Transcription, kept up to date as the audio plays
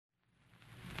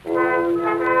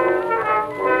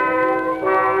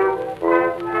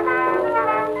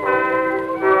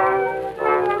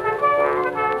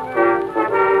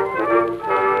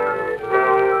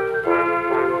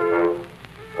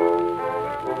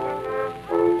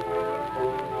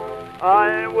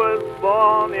I was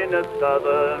born in a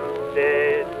southern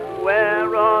state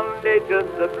where all nature's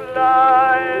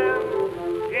sublime.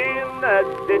 In a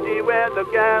city where the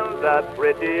gals are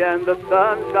pretty and the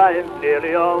sun shines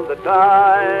nearly all the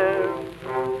time.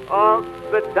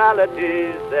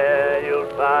 Hospitality there you'll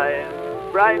find,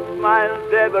 bright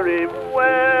smiles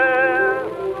everywhere.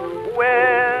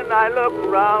 When I look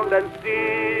round and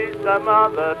see some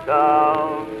other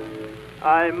town,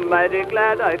 I'm mighty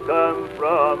glad I come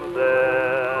from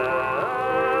there.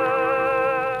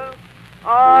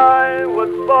 I was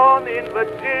born in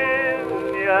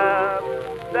Virginia,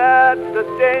 that's the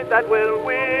state that will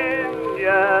win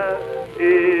ya.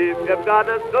 If you've got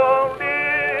a soul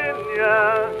in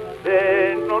ya,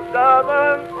 there ain't no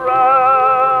southern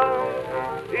frown.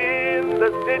 In the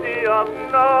city of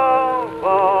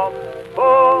Norfolk,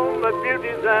 home of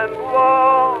beauties and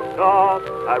war talk,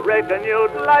 I reckon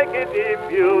you'd like it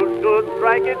if you should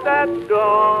strike it, that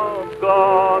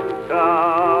doggone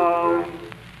town.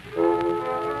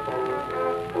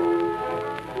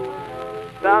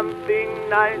 Something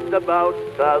nice about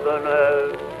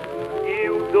Southerners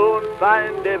you don't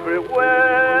find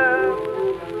everywhere.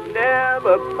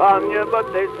 Never con you,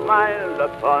 but they smile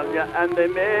upon you and they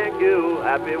make you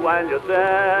happy while you're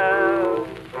there.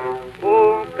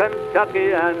 Oh,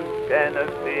 Kentucky and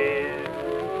Tennessee,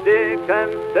 they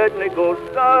can certainly go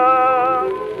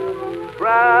some.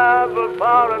 Travel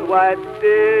far and wide,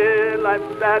 still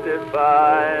I'm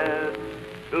satisfied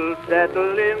to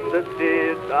settle in the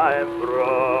state I'm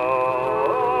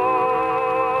from.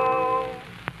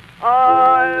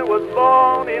 I was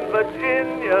born in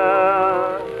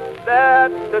Virginia,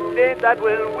 that's the state that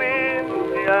will win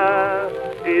ya.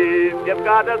 If you've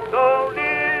got a soul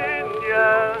in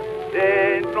ya,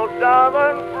 there ain't no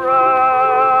southern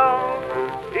frown.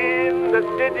 In the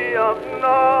city of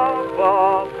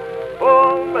Norfolk,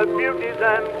 home of beauties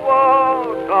and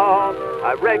war talk,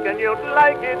 I reckon you'd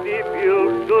like it if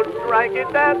you should strike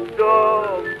it, that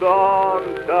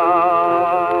doggone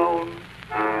town.